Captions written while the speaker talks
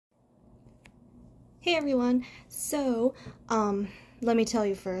Hey everyone! Let me tell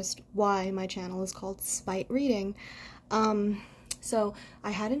you first why my channel is called Spite Reading. So I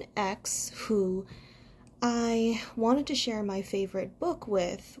had an ex who I wanted to share my favorite book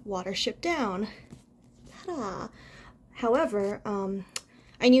with, Watership Down. Ta-da! However,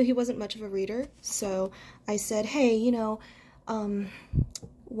 I knew he wasn't much of a reader, so I said, hey,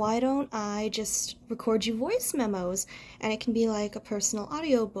 why don't I just record you voice memos, and it can be like a personal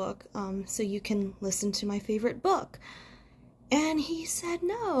audiobook, so you can listen to my favorite book. And he said,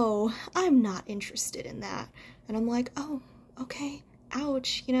 no, I'm not interested in that. And I'm like, oh, okay,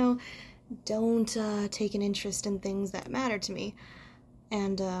 ouch, don't take an interest in things that matter to me.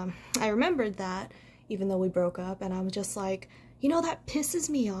 And I remembered that, even though we broke up, and I was just like, that pisses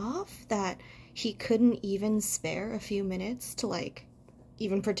me off, that he couldn't even spare a few minutes to,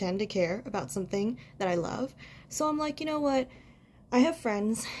 even pretend to care about something that I love. So I'm like, you know what, I have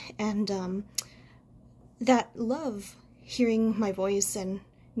friends, and that love hearing my voice and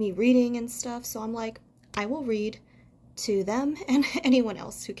me reading and stuff, so I'm like, I will read to them and anyone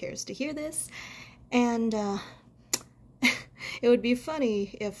else who cares to hear this. And it would be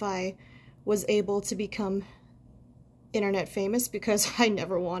funny if I was able to become internet famous, because I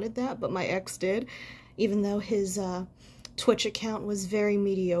never wanted that, but my ex did, even though his Twitch account was very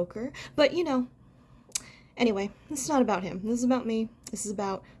mediocre. But anyway, this is not about him. This is about me. This is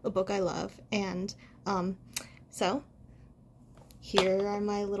about a book I love. And so here are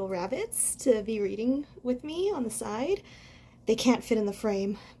my little rabbits to be reading with me on the side. They can't fit in the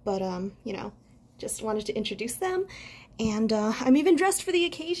frame, but just wanted to introduce them. And I'm even dressed for the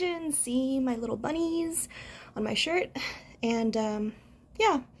occasion. See my little bunnies on my shirt. And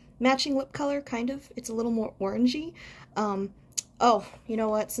yeah, matching lip color, kind of. It's a little more orangey. Oh, you know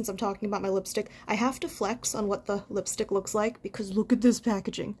what? Since I'm talking about my lipstick, I have to flex on what the lipstick looks like, because look at this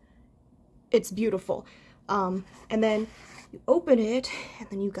packaging. It's beautiful. And then you open it, and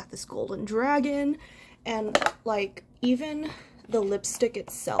then you got this golden dragon, and even the lipstick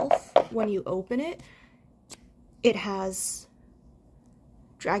itself, when you open it, it has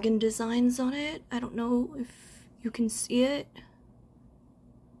dragon designs on it. I don't know if you can see it,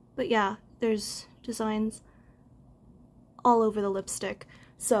 but yeah, there's designs all over the lipstick.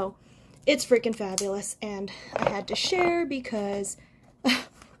 So it's freaking fabulous, and I had to share, because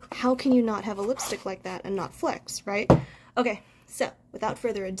how can you not have a lipstick like that and not flex, right? Okay, so without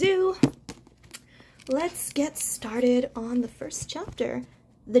further ado, let's get started on the first chapter,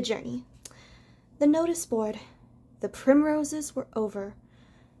 The Journey. The notice board. The primroses were over.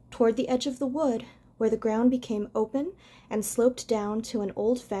 Toward the edge of the wood, where the ground became open and sloped down to an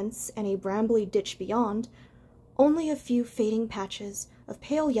old fence and a brambly ditch beyond, only a few fading patches of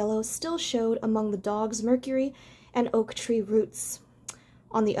pale yellow still showed among the dog's mercury and oak tree roots.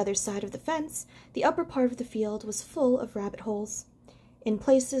 On the other side of the fence, the upper part of the field was full of rabbit holes. In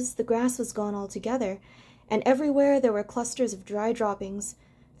places, the grass was gone altogether, and everywhere there were clusters of dry droppings,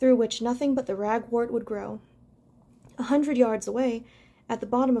 through which nothing but the ragwort would grow. 100 yards away, at the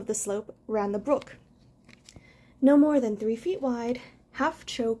bottom of the slope, ran the brook, no more than 3 feet wide, half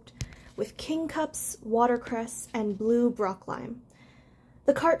choked with kingcups, watercress, and blue brocklime.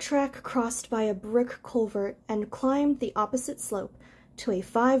 The cart track crossed by a brick culvert and climbed the opposite slope to a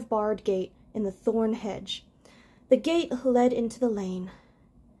 5-barred gate in the thorn hedge. The gate led into the lane.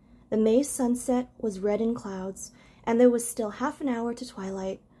 The May sunset was red in clouds, and there was still half an hour to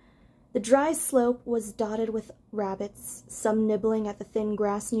twilight. The dry slope was dotted with rabbits, some nibbling at the thin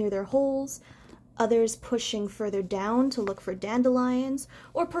grass near their holes, others pushing further down to look for dandelions,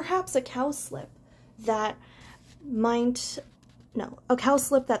 or perhaps a cowslip that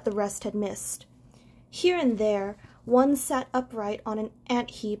the rest had missed. Here and there, one sat upright on an ant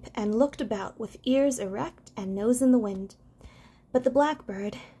heap and looked about with ears erect and nose in the wind. But the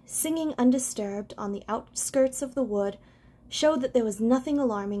blackbird, singing undisturbed on the outskirts of the wood, showed that there was nothing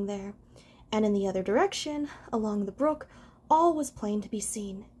alarming there, and in the other direction, along the brook, all was plain to be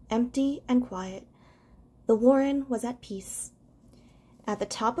seen, empty and quiet. The warren was at peace. At the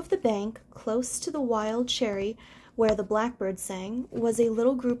top of the bank, close to the wild cherry, where the blackbird sang, was a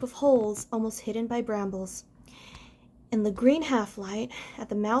little group of holes almost hidden by brambles. In the green half-light, at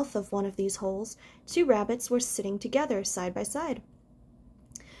the mouth of one of these holes, 2 rabbits were sitting together, side by side.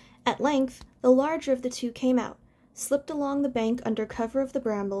 At length, the larger of the 2 came out, slipped along the bank under cover of the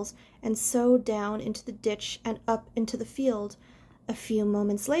brambles, and so down into the ditch and up into the field. A few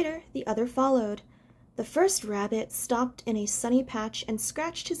moments later, the other followed. The first rabbit stopped in a sunny patch and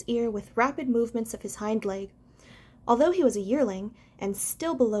scratched his ear with rapid movements of his hind leg. Although he was a yearling, and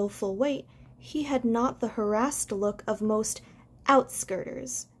still below full weight, he had not the harassed look of most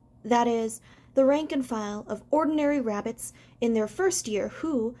outskirters. That is, the rank and file of ordinary rabbits in their first year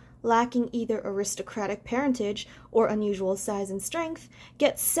who, lacking either aristocratic parentage or unusual size and strength,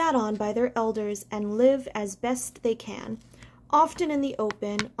 get sat on by their elders and live as best they can, often in the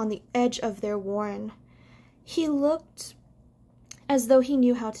open, on the edge of their warren. He looked as though he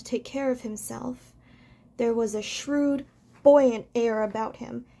knew how to take care of himself. There was a shrewd, buoyant air about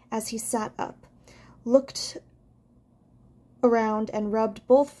him as he sat up, looked around, and rubbed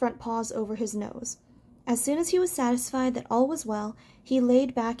both front paws over his nose. As soon as he was satisfied that all was well, he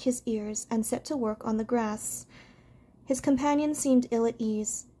laid back his ears and set to work on the grass. His companion seemed ill at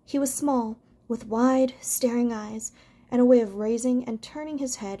ease. He was small, with wide, staring eyes, and a way of raising and turning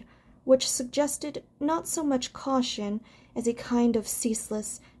his head which suggested not so much caution as a kind of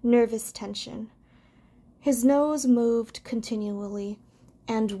ceaseless, nervous tension. His nose moved continually,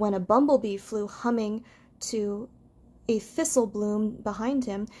 and when a bumblebee flew humming to a thistle bloom behind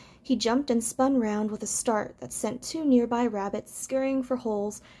him, he jumped and spun round with a start that sent 2 nearby rabbits scurrying for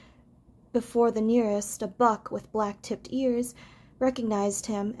holes before the nearest, a buck with black-tipped ears, recognized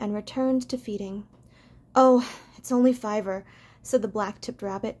him and returned to feeding. "Oh, it's only Fiver," said the black-tipped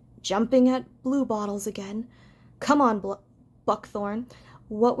rabbit, jumping at bluebottles again. "Come on, Buckthorn,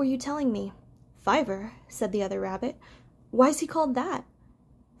 what were you telling me?" "Fiver," said the other rabbit. "Why's he called that?"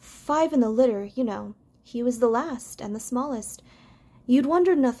 "5 in the litter, you know. He was the last and the smallest. You'd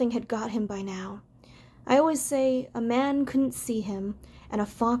wonder nothing had got him by now. I always say a man couldn't see him, and a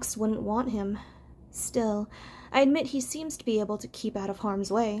fox wouldn't want him. Still, I admit he seems to be able to keep out of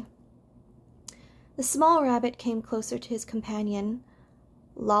harm's way." The small rabbit came closer to his companion,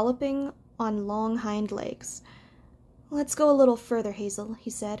 lolloping on long hind legs. "Let's go a little further, Hazel," he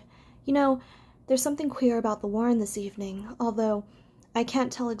said. "You know, there's something queer about the warren this evening, although I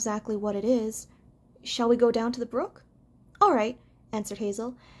can't tell exactly what it is. Shall we go down to the brook?" "All right," answered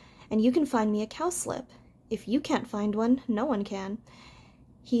Hazel, "and you can find me a cowslip. If you can't find one, no one can."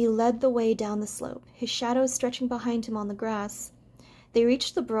 He led the way down the slope, his shadow stretching behind him on the grass. They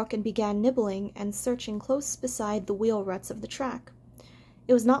reached the brook and began nibbling and searching close beside the wheel ruts of the track.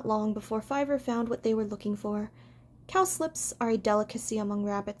 It was not long before Fiver found what they were looking for. Cowslips are a delicacy among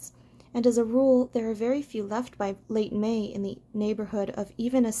rabbits, and as a rule there are very few left by late May in the neighborhood of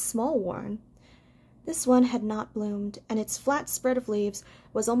even a small warren. This one had not bloomed, and its flat spread of leaves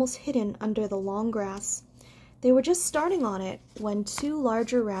was almost hidden under the long grass. They were just starting on it when 2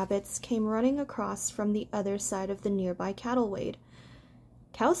 larger rabbits came running across from the other side of the nearby cattle wade.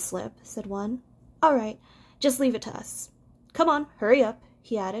 "Cowslip," said one. "All right, just leave it to us. Come on, hurry up,"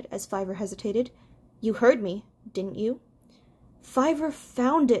 he added as Fiver hesitated. "You heard me, didn't you?" "Fiver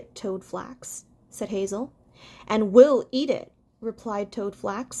found it, Toadflax," said Hazel. "And we'll eat it," replied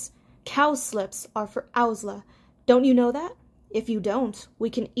Toadflax. "Cowslips are for Owsla. Don't you know that? If you don't,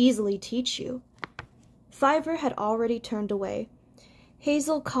 we can easily teach you." Fiver had already turned away.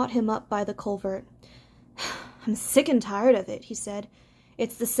 Hazel caught him up by the culvert. "I'm sick and tired of it," he said.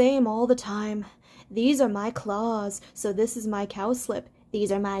 "It's the same all the time. These are my claws, so this is my cowslip.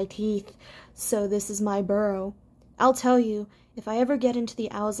 These are my teeth, so this is my burrow. I'll tell you, if I ever get into the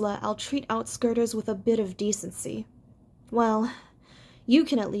Owsla, I'll treat outskirters with a bit of decency." "Well, you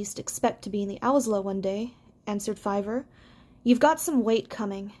can at least expect to be in the Owsla one day," answered Fiver. "You've got some weight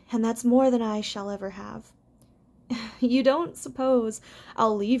coming, and that's more than I shall ever have." "You don't suppose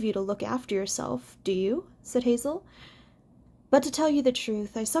I'll leave you to look after yourself, do you?" said Hazel. "But to tell you the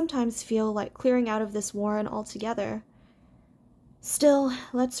truth, I sometimes feel like clearing out of this warren altogether. Still,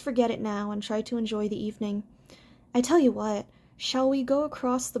 let's forget it now and try to enjoy the evening. I tell you what, shall we go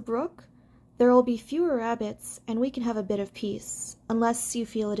across the brook? There'll be fewer rabbits, and we can have a bit of peace, unless you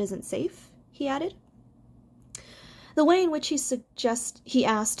feel it isn't safe," he added. The way in which he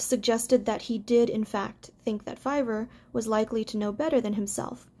asked suggested that he did, in fact, think that Fiver was likely to know better than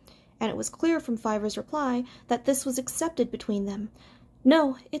himself, and it was clear from Fiver's reply that this was accepted between them.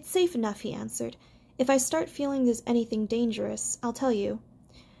 "No, it's safe enough," he answered. "If I start feeling there's anything dangerous, I'll tell you.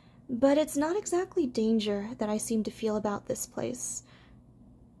 But it's not exactly danger that I seem to feel about this place.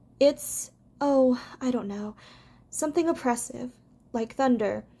 It's, I don't know, something oppressive, like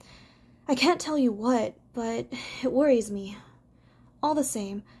thunder. I can't tell you what, but it worries me. All the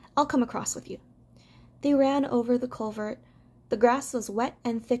same, I'll come across with you." They ran over the culvert. The grass was wet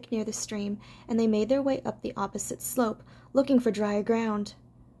and thick near the stream, and they made their way up the opposite slope, looking for drier ground.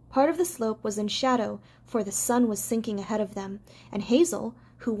 Part of the slope was in shadow, for the sun was sinking ahead of them, and Hazel,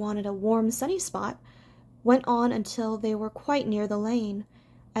 who wanted a warm, sunny spot, went on until they were quite near the lane.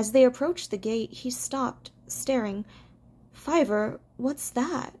 As they approached the gate, he stopped, staring. "Fiver, what's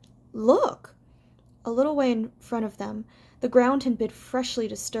that? Look!" A little way in front of them, the ground had been freshly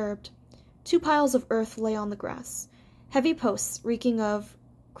disturbed. 2 piles of earth lay on the grass. Heavy posts, reeking of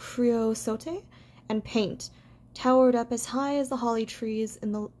creosote and paint, towered up as high as the holly trees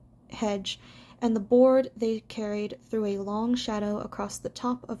in the hedge, and the board they carried threw a long shadow across the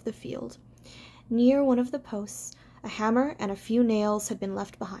top of the field. Near one of the posts, a hammer and a few nails had been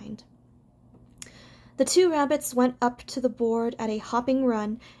left behind. The 2 rabbits went up to the board at a hopping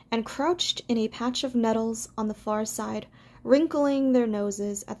run and crouched in a patch of nettles on the far side, wrinkling their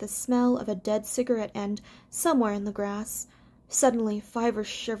noses at the smell of a dead cigarette end somewhere in the grass. Suddenly, Fiver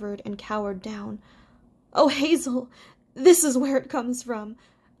shivered and cowered down. "Oh, Hazel, this is where it comes from.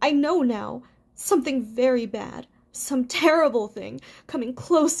 I know now. Something very bad. Some terrible thing, coming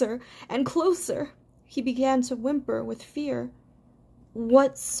closer and closer." He began to whimper with fear.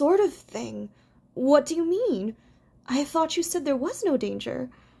 "What sort of thing? What do you mean? I thought you said there was no danger."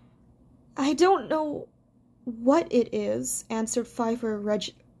 "I don't know what it is," answered Fiver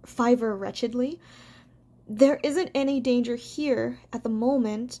wretchedly. "There isn't any danger here at the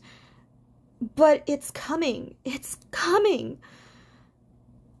moment, but it's coming. It's coming."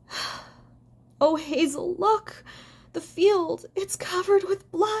 "Oh, Hazel, look! The field! It's covered with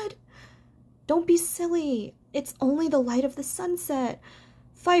blood!" "Don't be silly. It's only the light of the sunset.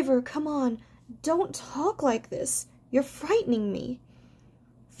 Fiver, come on. Don't talk like this. You're frightening me."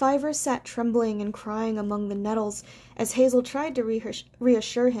 Fiver sat trembling and crying among the nettles as Hazel tried to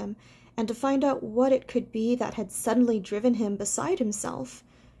reassure him and to find out what it could be that had suddenly driven him beside himself.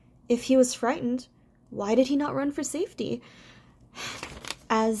 If he was frightened, why did he not run for safety,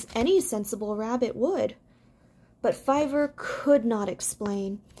 as any sensible rabbit would? But Fiver could not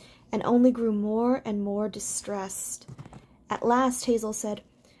explain, and only grew more and more distressed. At last Hazel said,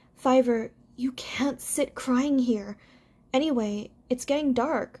 "Fiver, you can't sit crying here. Anyway, it's getting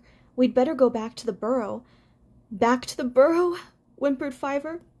dark. We'd better go back to the burrow." "Back to the burrow?" whimpered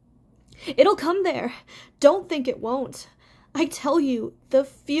Fiver. "It'll come there. Don't think it won't. I tell you, the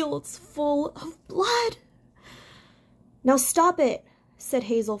field's full of blood." "Now stop it," said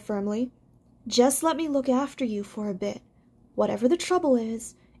Hazel firmly. "Just let me look after you for a bit. Whatever the trouble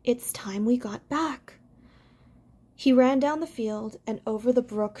is, it's time we got back." He ran down the field and over the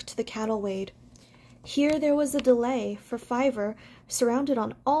brook to the cattle wade. Here there was a delay, for Fiver, surrounded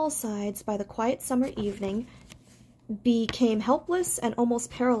on all sides by the quiet summer evening, became helpless and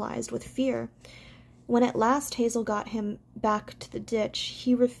almost paralyzed with fear. When at last Hazel got him back to the ditch,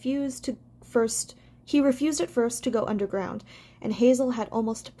 he refused at first to go underground, and Hazel had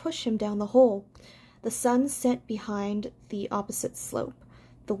almost to push him down the hole. The sun set behind the opposite slope.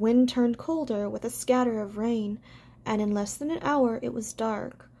 The wind turned colder with a scatter of rain, and in less than an hour it was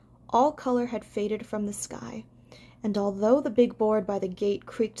dark. All color had faded from the sky, and although the big board by the gate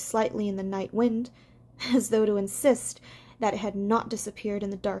creaked slightly in the night wind, as though to insist that it had not disappeared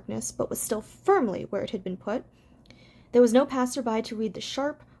in the darkness, but was still firmly where it had been put, there was no passer-by to read the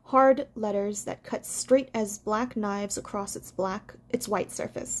sharp, hard letters that cut straight as black knives across its white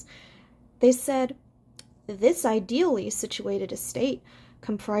surface. They said, "This ideally situated estate,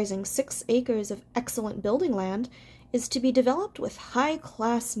 comprising 6 acres of excellent building land, is to be developed with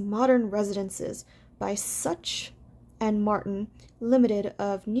high-class modern residences by Such and Martin, Limited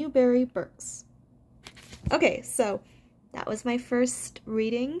of Newbury, Berks." Okay, so that was my first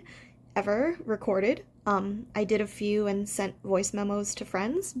reading ever recorded. I did a few and sent voice memos to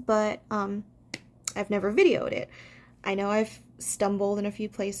friends, but I've never videoed it. I know I've stumbled in a few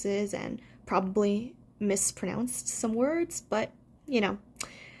places and probably mispronounced some words, but, you know,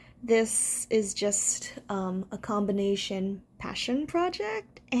 this is just a combination passion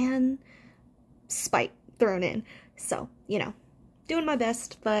project and spite thrown in. So, you know, doing my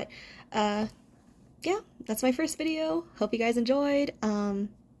best, but yeah, that's my first video. Hope you guys enjoyed.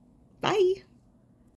 Bye!